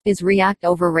Is React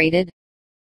overrated?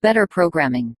 Better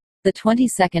programming. The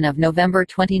 22nd of November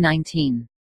 2019.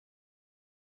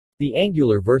 The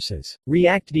Angular versus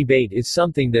React debate is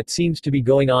something that seems to be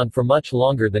going on for much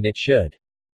longer than it should.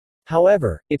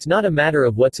 However, it's not a matter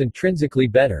of what's intrinsically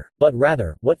better, but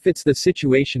rather, what fits the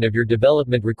situation of your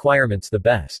development requirements the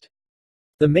best.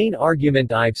 The main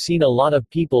argument I've seen a lot of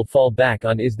people fall back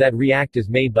on is that React is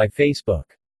made by Facebook.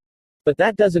 But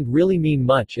that doesn't really mean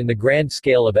much in the grand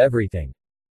scale of everything.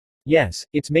 Yes,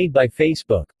 it's made by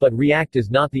Facebook, but React is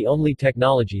not the only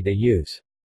technology they use.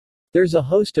 There's a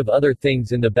host of other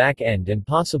things in the back end and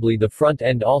possibly the front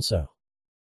end also.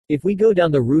 If we go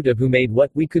down the route of who made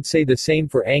what, we could say the same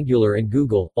for Angular and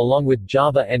Google, along with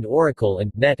Java and Oracle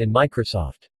and .NET and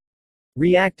Microsoft.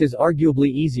 React is arguably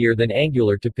easier than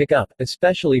Angular to pick up,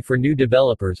 especially for new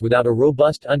developers without a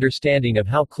robust understanding of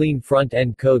how clean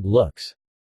front-end code looks.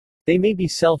 They may be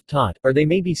self-taught, or they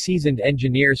may be seasoned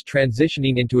engineers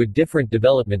transitioning into a different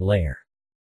development layer.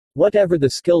 Whatever the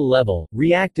skill level,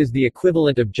 React is the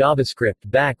equivalent of JavaScript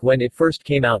back when it first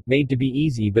came out, made to be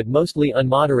easy but mostly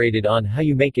unmoderated on how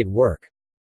you make it work.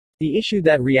 The issue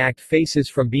that React faces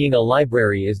from being a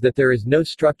library is that there is no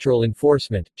structural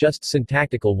enforcement, just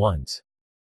syntactical ones.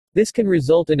 This can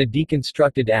result in a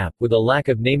deconstructed app with a lack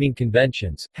of naming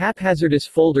conventions, haphazardous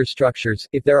folder structures,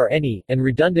 if there are any, and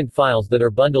redundant files that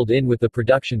are bundled in with the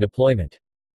production deployment.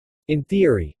 In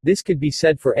theory, this could be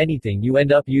said for anything you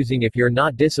end up using if you're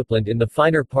not disciplined in the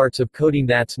finer parts of coding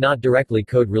that's not directly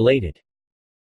code-related.